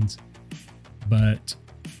designs, but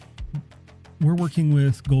we're working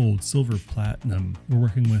with gold, silver, platinum. We're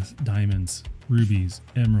working with diamonds, rubies,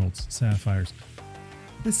 emeralds, sapphires.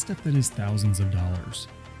 This stuff that is thousands of dollars.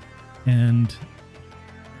 And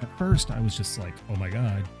at first I was just like, oh my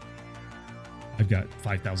God, I've got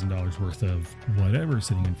 $5,000 worth of whatever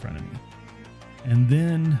sitting in front of me. And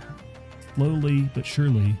then slowly but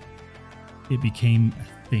surely it became a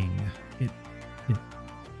thing.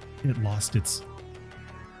 It lost its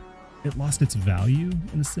value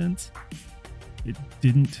in a sense. It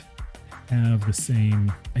didn't have the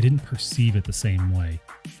same, I didn't perceive it the same way.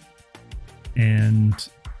 And,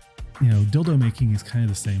 dildo making is kind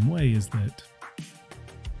of the same way, is that,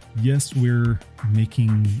 yes, we're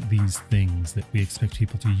making these things that we expect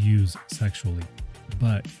people to use sexually,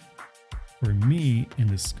 but for me,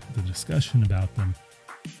 the discussion about them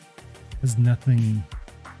has nothing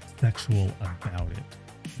sexual about it.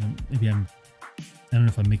 Maybe I don't know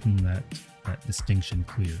if I'm making that distinction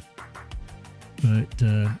clear, but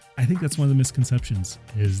I think that's one of the misconceptions,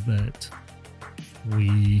 is that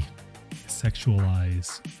we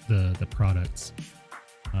sexualize the products.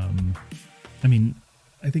 I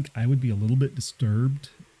think I would be a little bit disturbed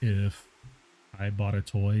if I bought a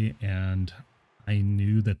toy and I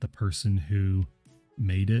knew that the person who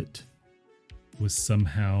made it was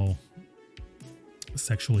somehow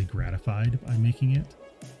sexually gratified by making it.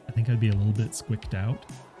 I think I'd be a little bit squicked out.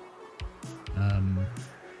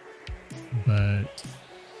 But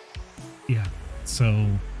yeah, so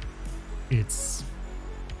it's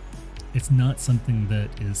not something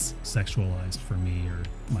that is sexualized for me or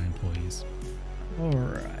my employees. All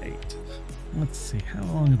right, let's see, how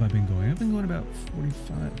long have I been going? I've been going about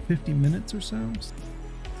 50 minutes or so.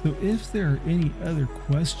 So if there are any other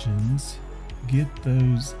questions, get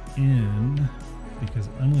those in, because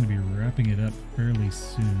I'm going to be wrapping it up fairly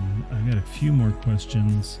soon. I've got a few more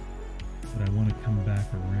questions that I want to come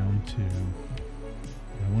back around to.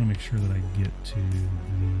 I want to make sure that I get to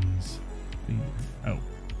these. Oh,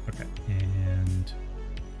 okay. And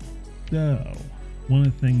so, one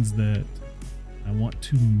of the things that I want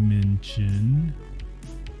to mention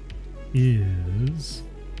is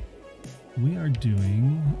we are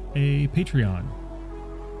doing a Patreon.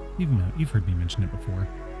 You've heard me mention it before,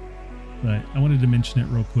 but I wanted to mention it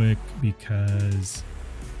real quick because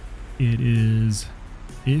it is,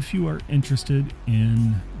 if you are interested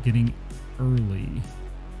in getting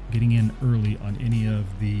in early on any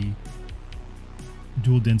of the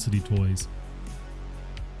dual density toys.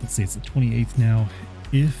 Let's see, it's the 28th now.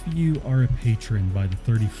 If you are a patron by the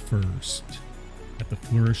 31st at the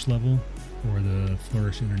Flourish level or the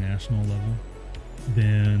Flourish International level,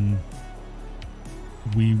 then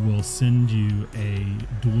we will send you a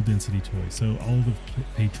dual density toy. So all of the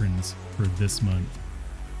patrons for this month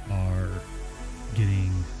are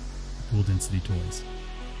getting dual density toys.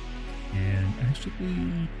 And actually,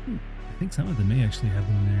 I think some of them may actually have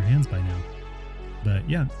them in their hands by now. But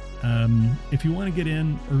yeah, if you want to get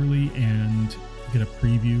in early and get a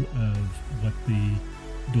preview of what the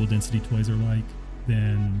dual density toys are like,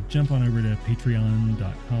 then jump on over to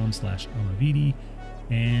patreon.com/Amavidi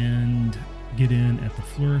and get in at the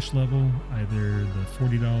Flourish level, either the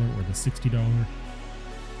 $40 or the $60.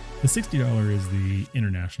 The $60 is the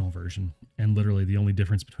international version, and literally the only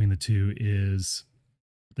difference between the two is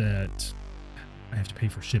that I have to pay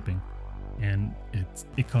for shipping, and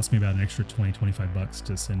it costs me about an extra $20-25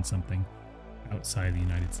 to send something outside the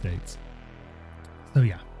United States. So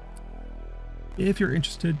yeah, if you're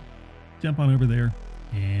interested, jump on over there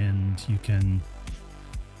and you can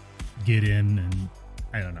get in, and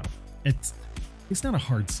I don't know, it's not a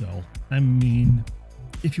hard sell. I mean,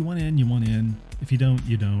 if you want in, you want in. If you don't,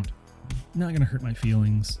 you don't. Not going to hurt my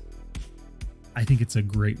feelings. I think it's a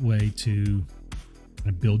great way to kind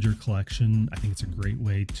of build your collection. I think it's a great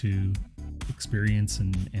way to experience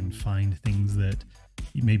and find things that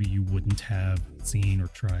maybe you wouldn't have seen or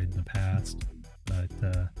tried in the past. But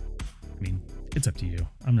I mean, it's up to you.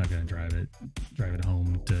 I'm not going to drive it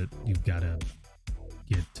home. You've got to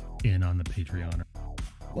get in on the Patreon.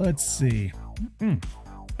 Let's see.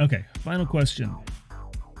 Okay, final question.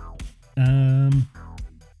 How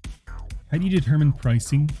do you determine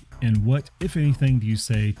pricing, and what, if anything, do you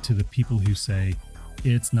say to the people who say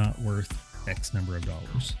it's not worth X number of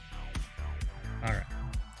dollars? All right.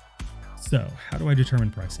 So, how do I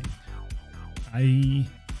determine pricing? There's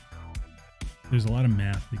a lot of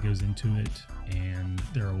math that goes into it, and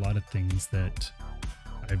there are a lot of things that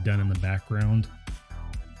I've done in the background.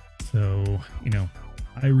 So,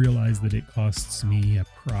 I realize that it costs me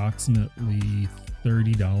approximately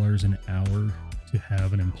 $30 an hour to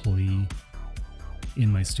have an employee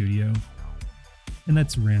in my studio. And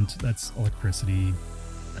that's rent, that's electricity,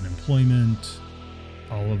 unemployment,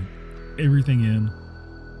 all of everything in.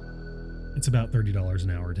 It's about $30 an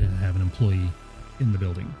hour to have an employee in the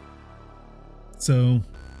building. So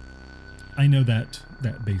I know that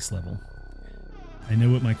base level. I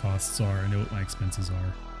know what my costs are. I know what my expenses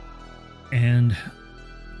are. And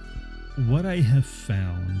what I have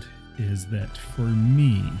found is that for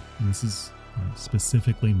me, and this is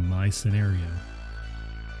specifically my scenario,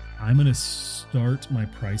 I'm going to start my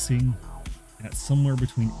pricing at somewhere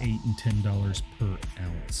between $8 and $10 per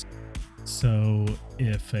ounce. So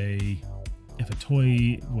if a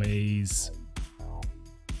toy weighs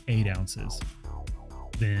 8 ounces,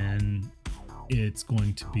 then it's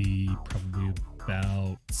going to be probably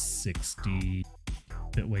about 60.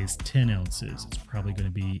 If it weighs 10 ounces, it's probably going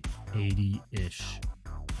to be 80-ish.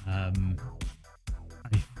 I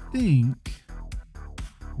think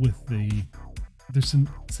there's some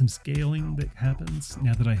scaling that happens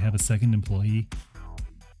now that I have a second employee.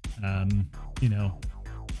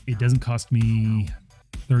 It doesn't cost me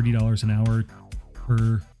 $30 an hour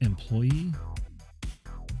per employee.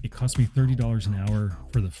 It cost me $30 an hour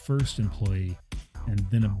for the first employee, and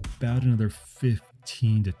then about another $15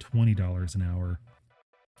 to $20 an hour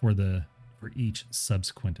for each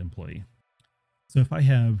subsequent employee. So if I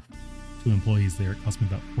have 2 employees there, it costs me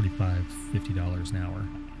about $45, $50 an hour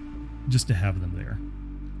just to have them there.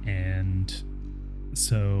 And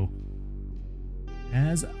so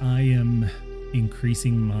as I am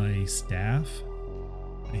increasing my staff,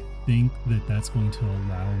 I think that that's going to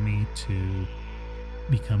allow me to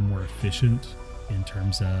become more efficient in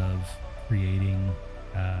terms of creating,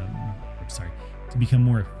 to become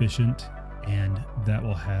more efficient, and that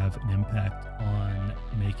will have an impact on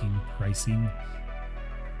making pricing.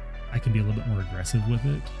 I can be a little bit more aggressive with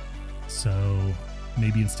it. So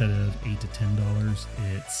maybe instead of $8 to $10,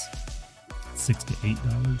 it's $6 to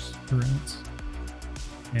 $8 per ounce.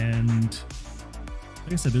 And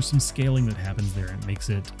like I said, there's some scaling that happens there and makes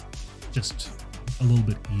it just a little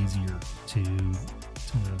bit easier to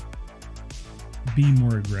be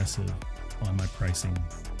more aggressive on my pricing.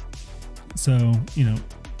 So,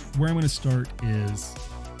 where I'm going to start is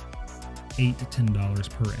 $8 to $10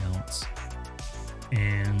 per ounce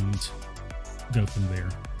and go from there.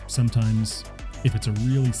 Sometimes, if it's a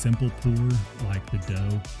really simple pour like the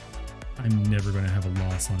dough, I'm never going to have a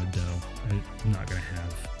loss on a dough. I'm not going to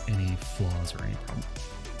have any flaws or any problem.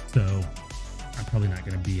 So I'm probably not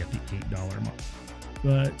going to be at the $8 mark.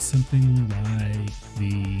 But something like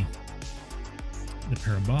the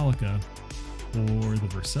Parabolica or the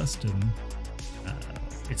Versestum,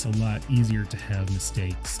 it's a lot easier to have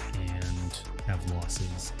mistakes and have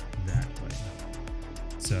losses that way.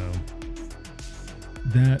 So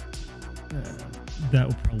that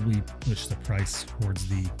will probably push the price towards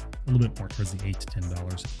a little bit more towards the $8 to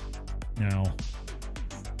 $10. Now,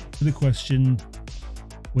 to the question,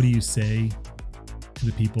 what do you say to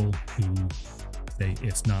the people who say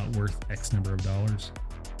it's not worth X number of dollars?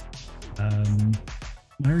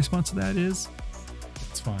 My response to that is,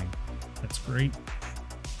 it's fine. That's great.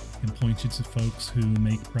 I can point you to folks who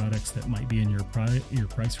make products that might be in your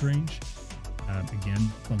price range,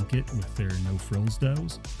 Again, funk it with their no frills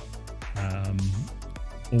doughs.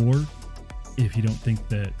 Or if you don't think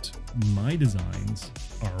that my designs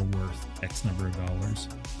are worth X number of dollars,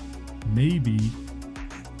 maybe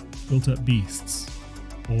Built Up Beasts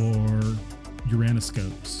or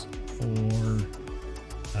Uranoscopes or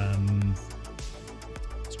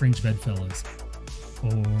Strange Bedfellas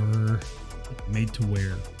or Made to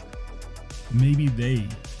Wear. Maybe they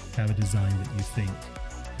have a design that you think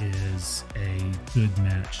is a good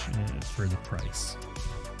match for the price.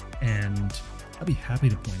 And I'll be happy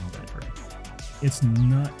to point in that direction. It's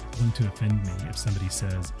not going to offend me if somebody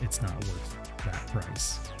says it's not worth that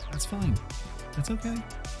price. That's fine. That's okay.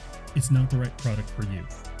 It's not the right product for you.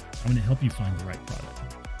 I'm going to help you find the right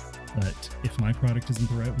product. But if my product isn't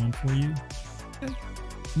the right one for you, okay,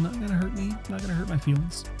 it's not going to hurt me. Not going to hurt my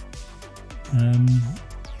feelings.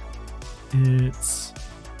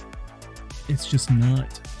 It's just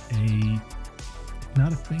not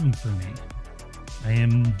a thing for me. I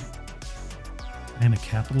am a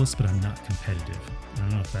capitalist, but I'm not competitive. I don't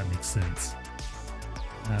know if that makes sense.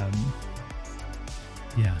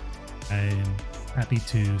 Yeah, I'm happy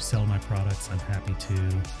to sell my products. I'm happy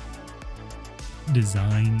to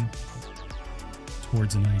design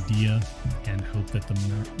towards an idea and hope that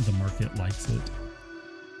the market likes it.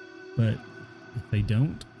 But if they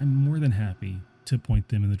don't, I'm more than happy to point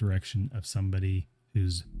them in the direction of somebody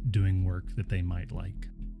who's doing work that they might like.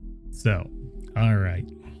 So, all right.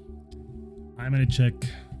 I'm going to check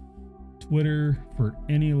Twitter for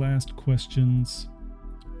any last questions,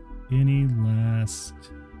 any last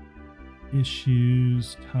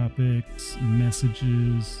issues, topics,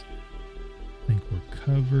 messages. I think we're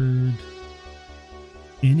covered.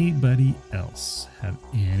 Anybody else have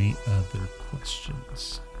any other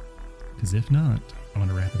questions? Because if not, I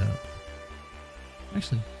want to wrap it up.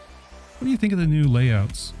 Actually, what do you think of the new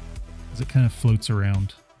layouts as it kind of floats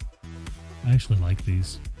around? I actually like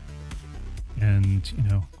these. And, you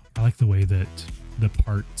know, I like the way that the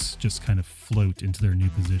parts just kind of float into their new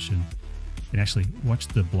position. And actually, watch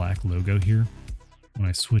the black logo here. When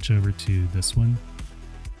I switch over to this one,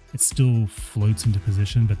 it still floats into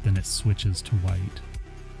position, but then it switches to white.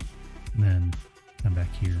 And then come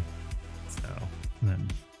back here. So, then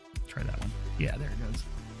try that one. Yeah, there it goes.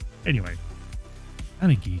 Anyway, I'm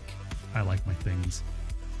a geek. I like my things.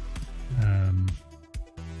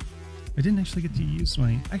 I didn't actually get to use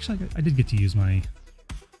my... Actually, I did get to use my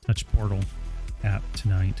Touch Portal app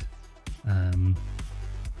tonight.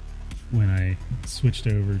 When I switched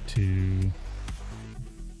over to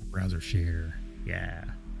browser share. Yeah,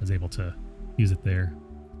 I was able to use it there.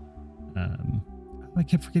 I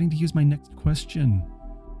kept forgetting to use my next question.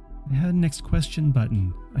 I had a next question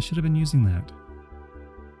button. I should have been using that.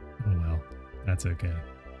 Oh well, that's okay.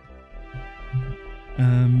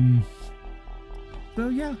 So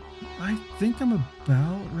yeah, I think I'm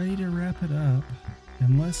about ready to wrap it up.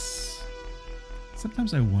 Unless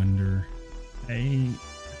sometimes I wonder, I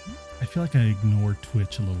feel like I ignore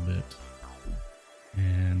Twitch a little bit.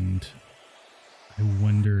 And I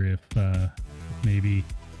wonder if maybe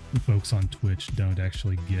the folks on Twitch don't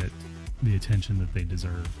actually get the attention that they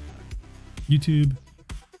deserve.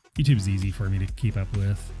 YouTube's easy for me to keep up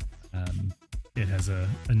with. It has a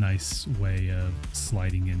nice way of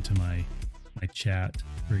sliding into my chat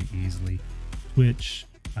very easily. Twitch,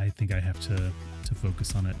 I think I have to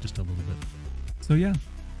focus on it just a little bit. So yeah.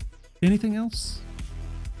 Anything else?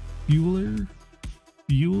 Bueller?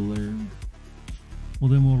 Well,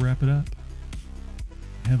 then we'll wrap it up.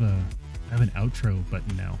 I have an outro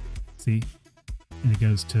button now. See? And it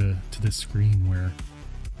goes to this screen where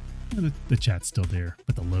the chat's still there,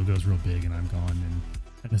 but the logo's real big and I'm gone.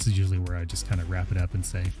 And this is usually where I just kind of wrap it up and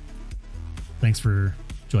say, thanks for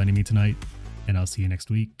joining me tonight, and I'll see you next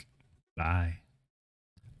week. Bye.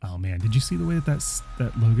 Oh man, did you see the way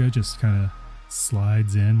that logo just kind of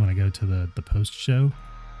slides in when I go to the post show?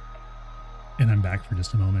 And I'm back for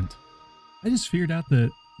just a moment. I just figured out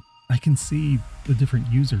that I can see the different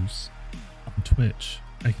users on Twitch.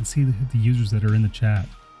 I can see the users that are in the chat.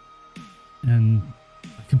 And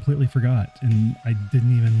I completely forgot. And I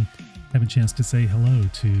didn't even have a chance to say hello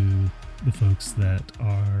to the folks that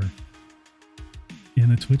are in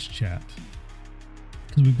the Twitch chat.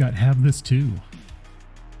 Because we've got Have This Too.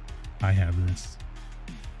 I have this.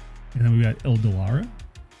 And then we got Eldelara.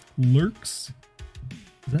 Lurks.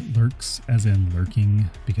 Is that lurks as in lurking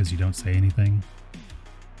because you don't say anything?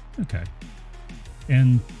 Okay.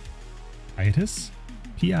 And Pietus.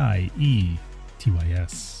 Pietys.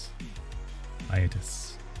 Pietus.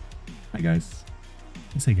 Hi guys.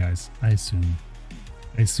 I say guys. I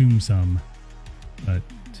assume some. But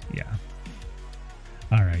yeah.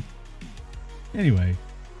 Alright. Anyway,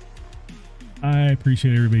 I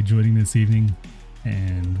appreciate everybody joining me this evening,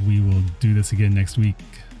 and we will do this again next week.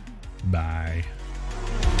 Bye.